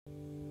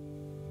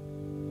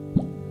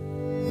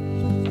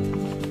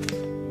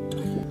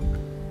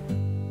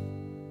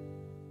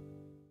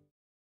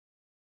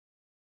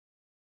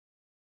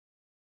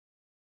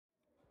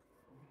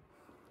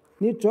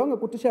nijonge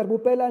kutishara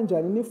bupela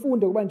njani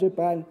nifunde kuba nje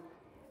bhala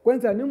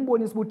kwenza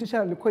nimbonise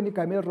ubutishara likhona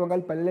igama elironga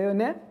libhalileyo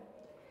ne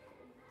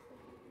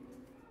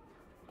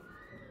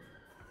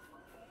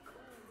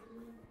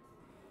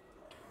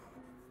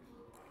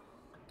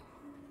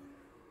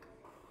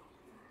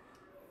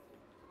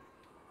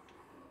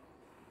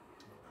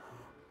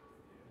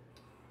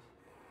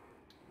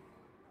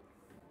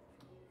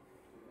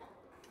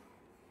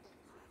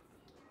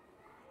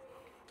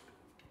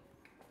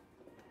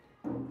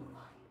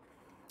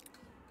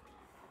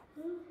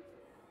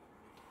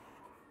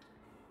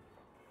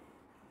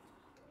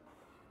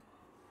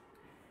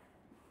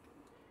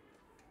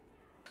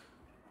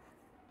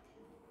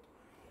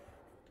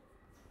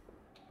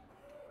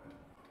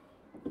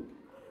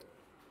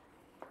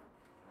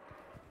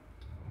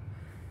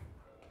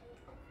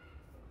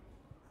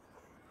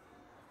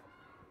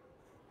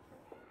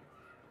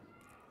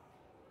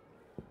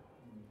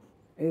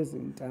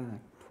ezintathu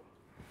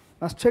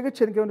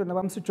masitsheketsheni ke ntwana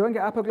bam sijonge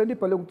apha kule nto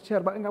ibhalwe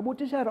ngutishara uba ingaba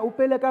utishara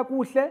upele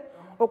kakuhle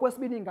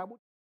okwesibini ingaba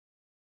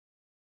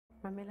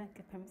mamela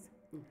ke Phemsa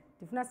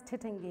ndifuna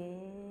sithethe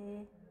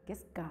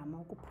ngesigama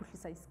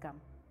ukuphuhlisa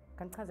isigama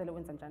kandichazele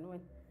wenza njani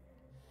wena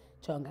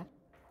jonga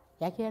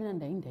yakhe yana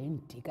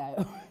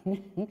ndayindikayo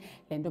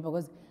le nto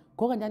because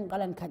ngoku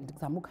ndandiqala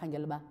ndizama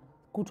ukhangela uba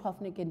kuthiwa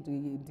funeke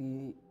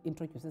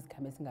ndi-introduce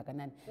isigama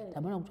esingakanani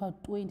ndabona kuthiwa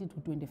 20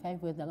 to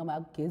 25 words ngama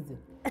akugezi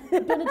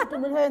 20 to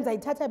 25 words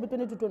ayithatha phi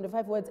 20 to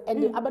 25 words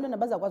and abantwana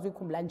bazakwazi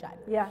uyikhumbula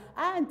njani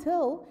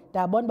until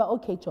ndabona uba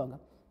okay jonga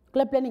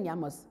kule planning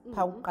yamos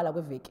phaa ukuqala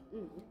kweveki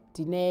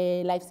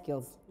ndine-life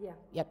skills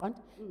yaqonda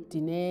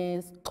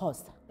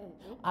ndinesixhosa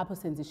apho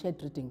senza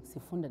i-shared reading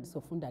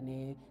sifunda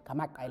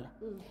ngamaqela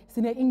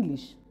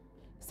sine-english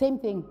same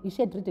thing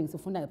i-shared reading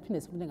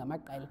siphinde sifunde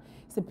ngamaqela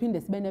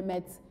siphinde sibe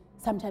ne-maths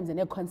sometimes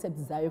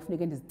nee-concepts zayo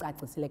funeke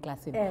ndizicacisile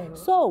eklasini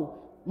so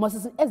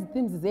ezi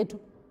themes zethu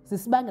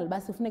zisibangela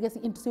uba sifuneke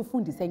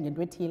sifundise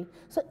ngento ethile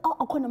so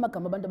akhona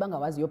amagama abantu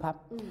abangawaziyo phaa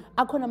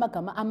akhona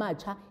amagama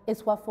amatsha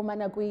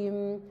esiwafumana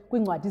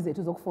kwiincwadi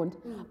zethu zokufunda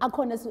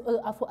akhona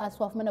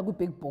asiwafumana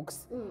kwi-big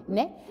books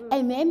ne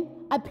and then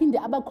aphinde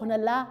abakhona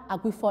la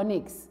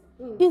akwi-phonics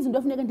izinto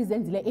efuneka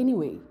ndizenzile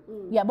anyway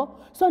yabo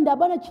so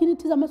ndabona tyhini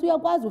thiza mase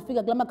uyakwazi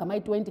ufika kula magama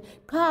ayi-20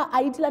 qha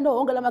ayithi laa nto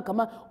wonke la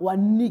magama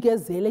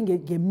wanikezele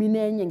ngemini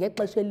enye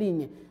ngexesha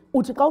elinye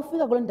uthi xa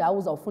ufika kule ndawo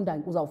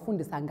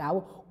uzawufundisa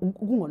ngawo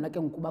kungona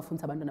ke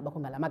ngokubafundisa abantwana bakho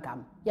ngala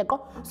magama yaqo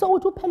so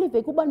uthi uphela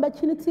iveki ubani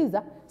batyhini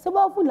thiza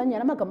sebawafunda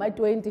nyana amagama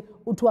ayi-20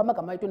 uthi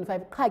amagama ayi-25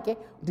 qha ke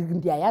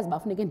ndiyayazi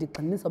bafuneke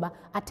ndigxininise uba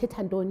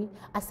athetha ntoni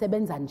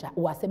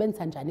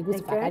uwasebenzisa njani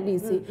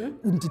kwisivakalisi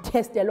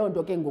nditheste loo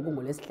nto ke ngoku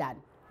ngolwesihlanu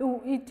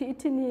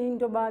ithini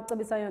into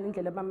bacebisa yona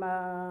indlela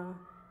bamajonga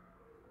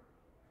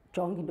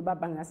into uba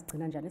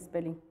bangasigcina njani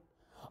spelling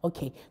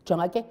okay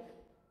jonga ke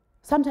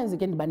sometimes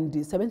ke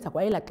ndisebenzisa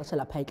kwa elaa xesha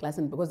lapha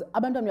eklasini because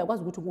abantwana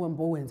uyakwazi ukuthi kuwe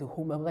mbowenze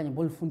homework okanye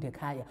mbolifunde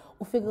ekhaya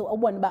ufike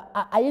ubone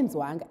uba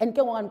ayenziwanga and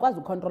ke ngoku andikwazi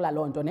ukontrola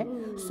loo nto ne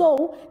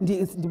so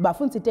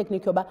ndibafundisa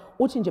iteknikhi yoba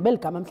uthi nje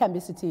beligama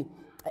mhlawumbi sithi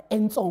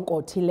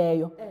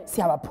entsonkothileyo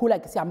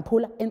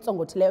siyamphula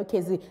entsonkothileyo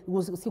khe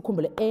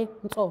sikhumbule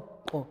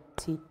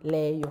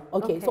entsonkothileyo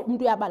okay so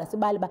umuntu uyabala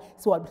sibale uba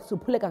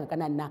siphule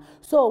kangakanani na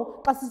so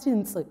xa sithi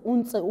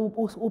untsi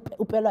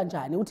upelwa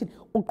njani uthi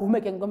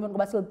ugqume ke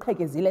ngoba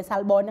siliqhekezile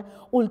salibona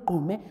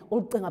uligqume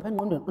ulicinga apha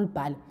engqondweni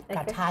ulibhale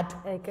kathathu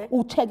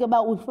utsheke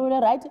uba ulifumene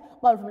right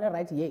uba ulifumene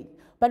right yeyi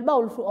but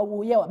uba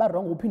uye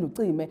wabarongo uphinde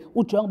ucime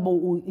ujonge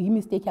uba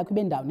yimisteyikhi yakho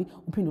ibe ndawoni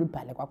uphinde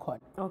ulibhale kwakhona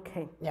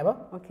okay yabo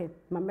okay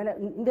mamela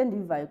into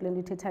endiyivayo kule nto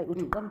ithethayo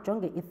uthi xa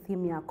ujonge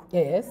i-theme yakho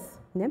yes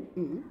ne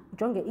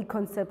ujonge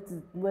ii-concept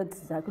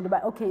words zakho into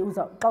yoba okay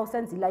xa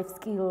usenza i-life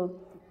skill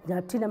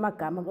ndingathini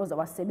amagama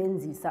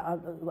ozawasebenzisa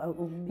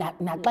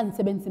naxa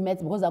ndisebenzisa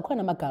i-maths because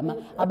akhona amagama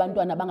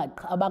abantwana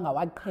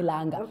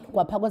abangawaqhelanga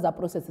kwaphaa kwezaa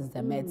processes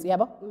ze-maths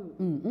yabo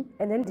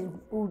and then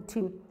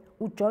uthi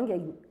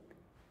ujonge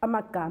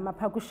amagama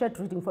phaa kwi-shared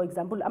reading for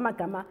example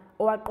amagama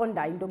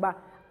owaqondayo into yoba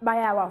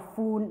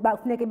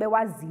bafuneke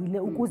bewazile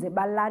ukuze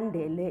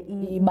balandele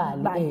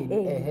ibali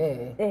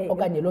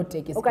okanye loo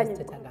tekisi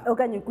sithetha ngayo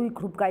okanye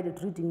kwi-group guided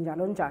reading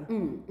njalo njalo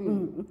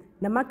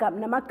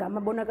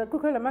namagama bonakala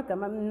kukho la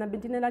magama mna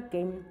bendinelaa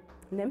game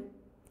ne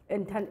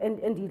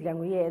endidla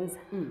ngoyenza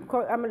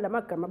la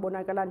magama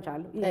abonakala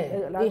njalo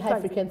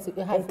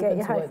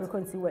i-high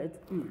frequency words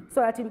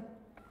so athi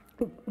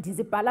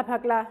ndizibhala phaa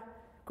kulaa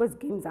kwezi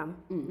game zam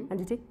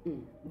andithi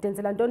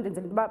ndenzela ntoni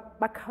ndenzela into yoba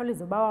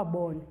bakhawuleze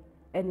bawabone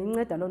and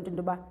inceda loo nto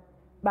into yoba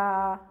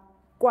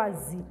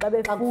bakwazi xa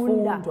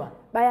befunda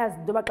bayazi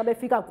into yoba xa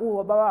befika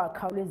kuwo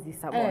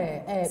bawakhawulezisa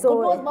bona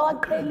so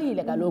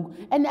bawaqhelile kaloku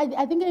and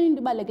I think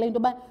into ibalulekileyo into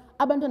yoba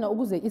abantwana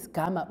ukuze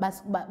isigama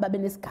babe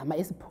nesigama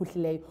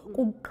esiphuhlileyo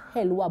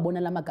kukuqhela uwabona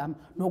la magama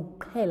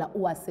nokuqhela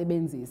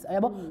uwasebenzisa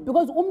yabo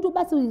because umntu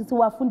uba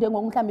siwafunde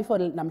ngoku mhlawumbi for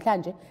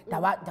namhlanje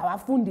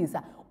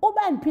ndawafundisa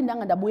uba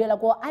ndiphindanga ndabuyela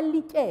ko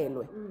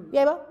alityelwe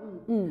yebo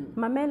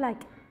mamela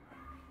ke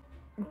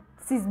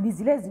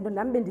sizibizile izinto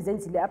nami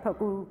bendizenzile apha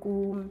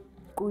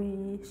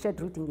kwi-shared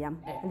reading yam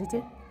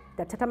ndithi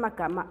ndathatha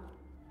amagama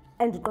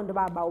endiqonda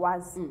uba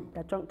abawazi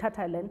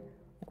ndathatha len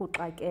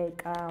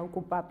ukuxakeka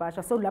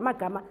ukupapasha so la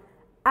magama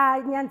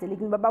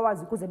anyanzelekile uba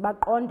bawazi ukuze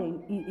baqonde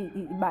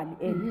ibali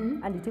eli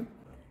andithi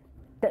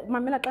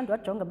mamela xa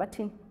ndiwajonga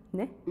bathini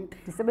ne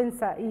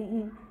ndisebenzisa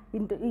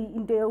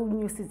into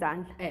yonyusa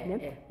izandla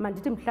ne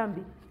mandithi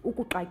mhlawumbi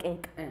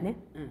ukuxakeka ne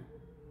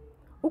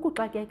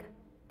ukuxakeka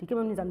ndike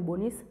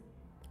mnizanibonisa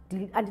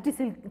andithi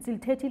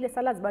silithethile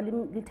salazi uba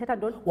lithetha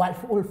ntoni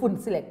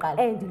ulifundisile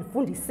kuqala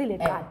ndilifundisile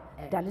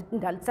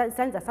kuqala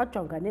senza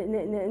sajonga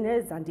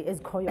nezandi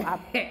ezikhoyo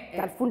apha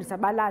ndalifundisa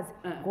balazi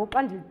ngoku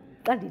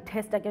xa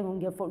ndiyithesta ke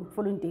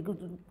nge-following day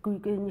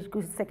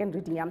kwi-second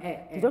reading yam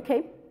ndithi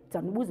okay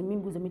ndizawunibuza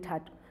imibuzo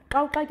emithathu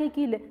xa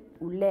uxakekile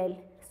ulele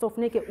so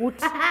funeke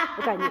uthi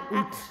okanye uthi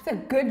it's a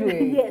good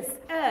way yes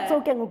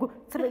so ke ngoku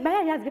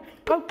bayayazi ke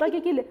xa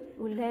uxakekile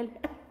ulele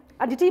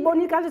andithi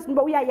iboni kahle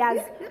uba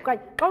uyayazi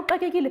okanye xa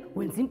uxakekile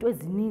wenza into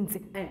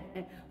ezininzi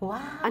wow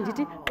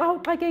andithi xa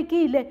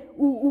uxakekile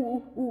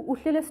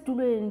uhlele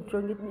esitulweni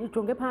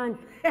ujonge phandle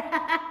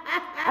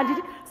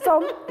andithi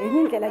so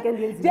yenye indlela ke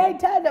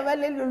ndiyayithanda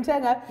baleli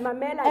mthanga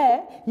mamela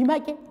yima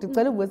ke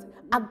ndicela ukubuza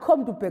akukho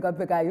mntu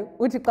ubhekabhekayo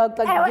uthi xa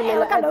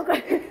uxakekile kaloku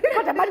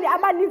kodwa abantu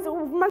abaninzi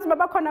ufumanisa uba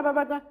bakhona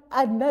ababaka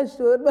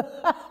andinashuri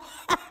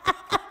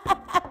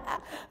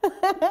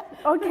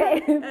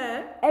okay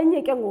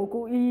enye ke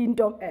ngoku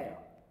into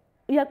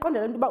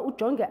iyaqonda lento uba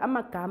ujonge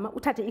amagama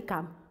uthathe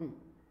igama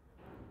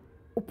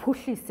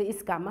uphuhlise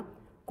isigama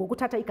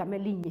ngokuthatha igama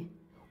elinye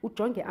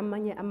ujonge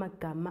amanye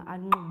amagama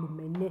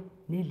anxulumene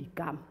neli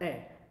gama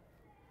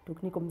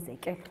ndokunika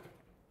umzekelo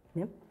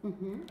ne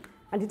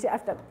andithi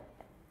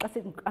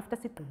after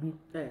sigqibile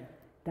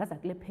ndaza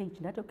kule page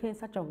ndathi okay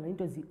sajonga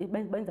into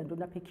benza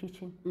ntoni apha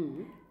ekitchen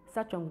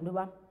sajonga into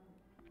yoba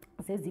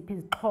zeziphi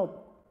izixhobo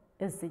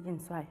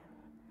ezisetyenziswayo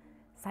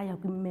saya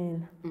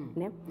kwimela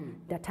ne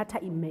ndathatha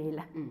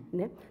imela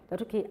ne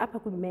ndathi okay apha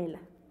kwimela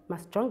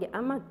masijonge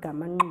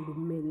amagama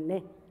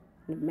anxulumene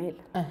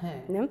nemela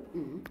ne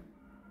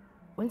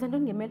wenza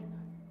ntoni ngemela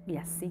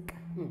uyasika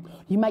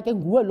yima ke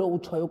nguwe lo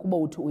utshoyo kuba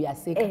uthi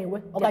uyasika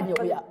okanye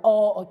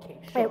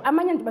okay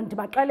amanye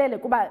ndibaxelele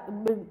kuba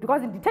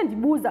because ndithe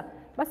ndibuza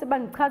base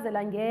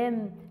bandichazela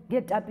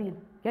ngeetapile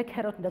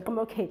ngecarrot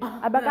ndaqomba okay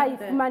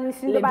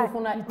abakayifumanisi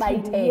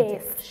into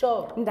yes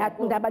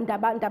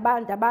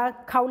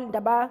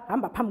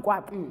ndabahamba phambi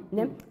kwabo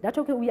ne ndathi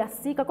okay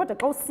uyasika kodwa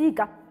xa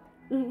usika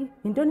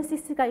yintoni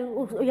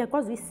sisikayo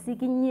uyakwazi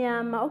uyisika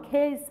inyama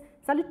okay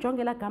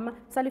salijonge la gama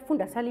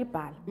salifunda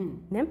salibhala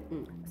ne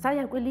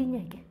saya kwelinye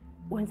ke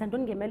wenza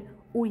ntoni ngemela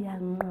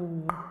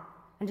uyanqunqa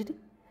andithi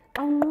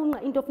xa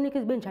unqunqa into funeka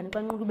zibe njani xa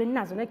unqunqa ube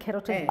nazo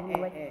necarrot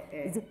ezinqunqiweyo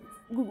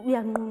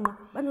uyanqunqa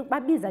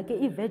babiza ke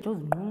iiveg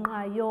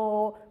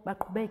ozinqunqayo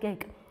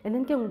baqhubekeka and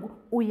then ke ngoku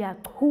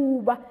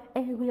uyachuba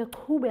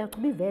uyachuba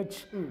iveg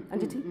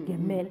andithi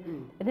ngemela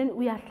and then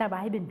uyahlaba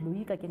hayi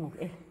bendiloyika ke ngoku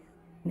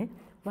ne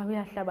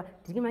uyahlaba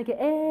ndikima ke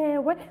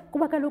ewe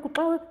kuba kaloku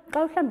xa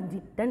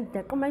mhlawumbi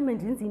ndaqoma ime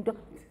ndenza into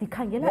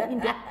ndikhangela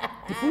into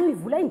ndifuna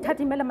uyivula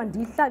indithatha imela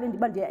mandiyihlabe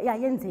ndiba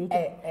yayenzeki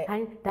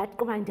hayi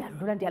ndaqoma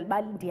ndiyadlula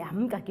ndiyalibala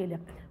ndiyamka ke le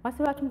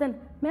wasewathi umntana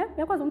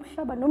uyakwazi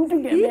umhlaba nomntu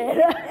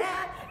ngemela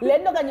le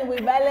nto kanye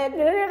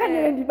uyibaleka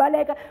kanye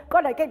ndibaleka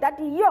kodwa ke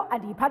ndathi yho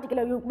andiyiphathi ke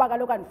leyo kuba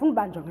kaloku andifuni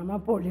ubanjwa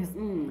ngamapolisa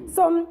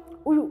so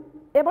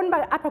yabona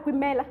uba apha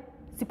kwimela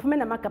siphume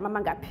namagama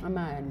amangaphi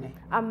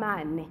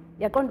amane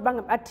yaqonda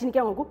uba athini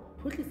ke ngoku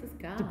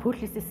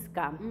ndiphuhlise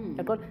isigama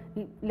yaqonda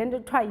le nto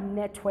kuthiwa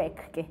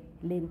yi-network ke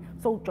leni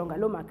so ujonga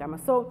loo magama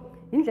so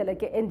yindlela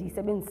ke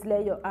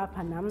endiyisebenzisileyo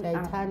apha nam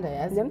ndiyayithanda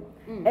yazi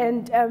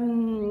and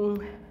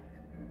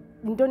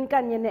yintoni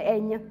kanye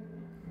enye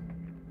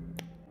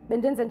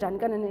bendenze njani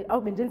kanene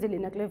bendenze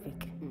lena kule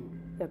veki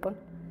yaqonda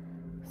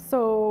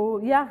so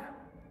yeah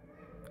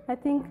I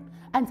think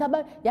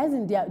andisaba yazi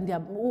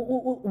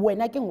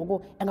wena ke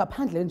ngoku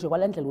ngaphandle nje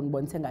kwala ndlela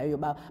unibonise ngayo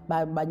yoba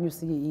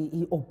banyusa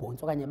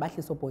iobhontsi okanye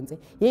bahlisa obhontsi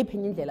yeyiphi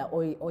enye indlela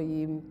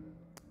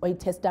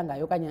oyithesta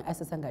ngayo okanye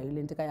asesa ngayo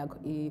le nto yakho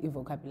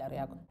i-vocabulary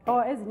yakho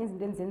ezinye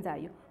izinto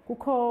endizenzayo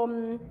kukho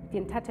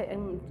ndiye ndithathe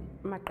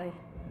amaqela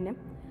ne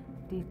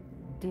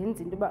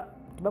ndenze into yoba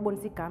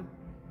ndibabonisa igama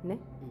ne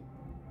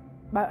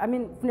I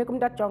mean funeka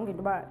umntu ajonge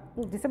into yoba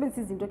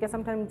ndisebenzisa izinto ke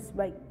sometimes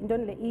like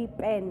intoni le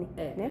ipeni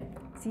ne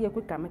siye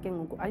kwigama ke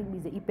ngoku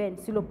ayibize ipeni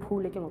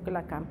silophule ke ngoku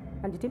elaa gama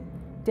andithi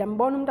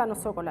ndiyambona umntana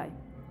osokolayo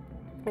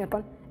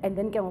yaqona and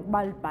then ke ngoku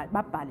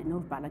babhale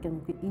nobhala ke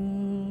ngoku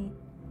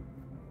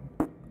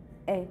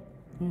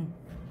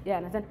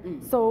yeah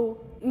so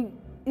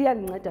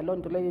iyandinceda loo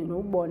nto leyo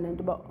nokubona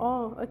into yoba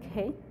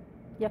okay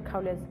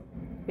iyakhawuleza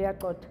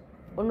uyacotha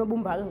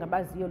onobumba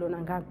angabaziyo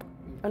lona ngapha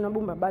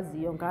onobumba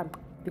baziyo ngapha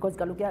because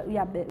kaloku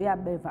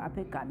uyabeva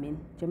apha egameni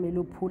njemele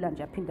uphula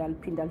nje aphinda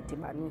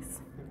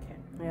lidibanise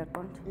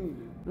uyaqonda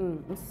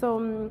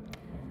so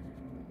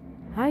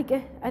hayi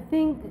ke I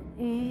think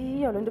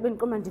iyo loo nto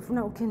bendiqoma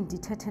ndifuna ukhe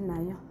ndithethe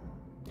nayo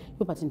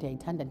but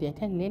ndiyayithanda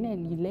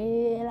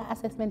le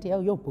assessment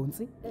yayo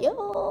yobhontsi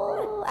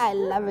I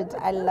love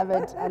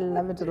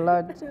it a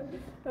lot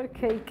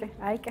okay ke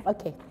hayi ke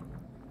okay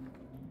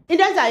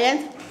into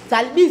endizayenza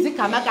ndizalibiza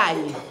igama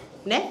kanye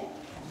ne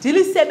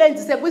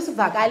ndilisebenzise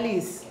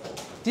kwisivakalisi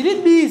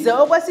ndilibize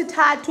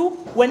okwesithathu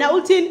wena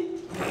uthini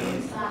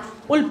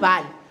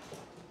ulibhale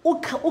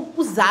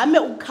uzame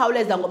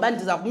ukukhawuleza ngoba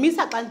ndiza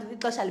kumisa xa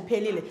ixesha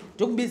liphelile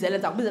ndikubizele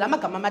ndiza kubizela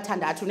amagama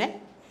amathandathu ne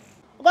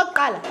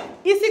okokuqala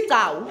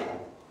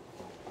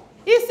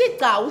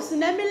isigcawu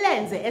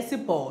sinemilenze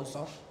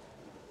esibhozo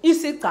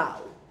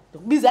isigcawu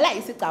ndikubizela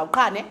isigcawu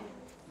qha ne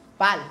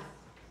bhala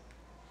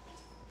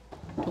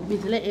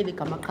ndikubizele eli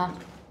gama qha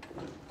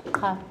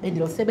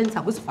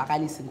bendilisebenzisa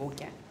kwisivakalisi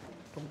ngokuya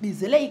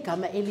ndikubizele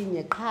igama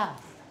elinye qha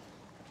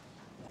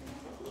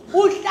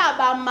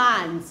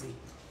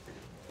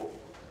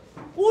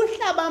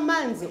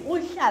uhlabamanzi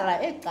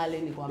uhlala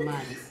ecaleni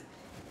kwamanzi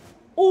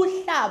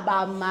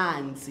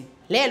uhlabamanzi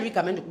lelo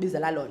igama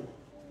endikubizela lona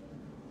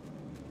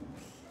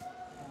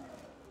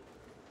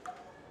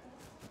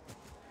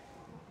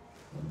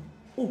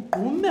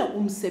ugqume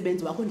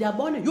umsebenzi wakho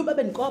ndiyabona yube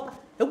bendikopa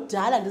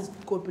ekudala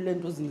ndizikopile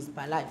nto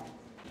zindizibhalayo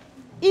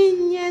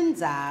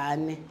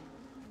inyenzane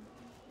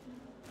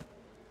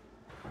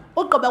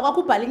ugqiba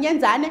kwakho ubhala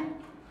inyenzane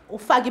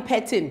ufake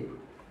ipattern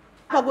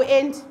apha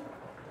ku-end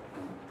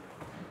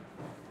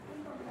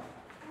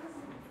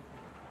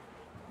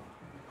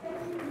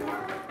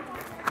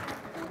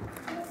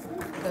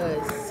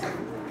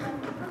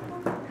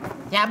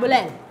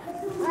ndiyabulela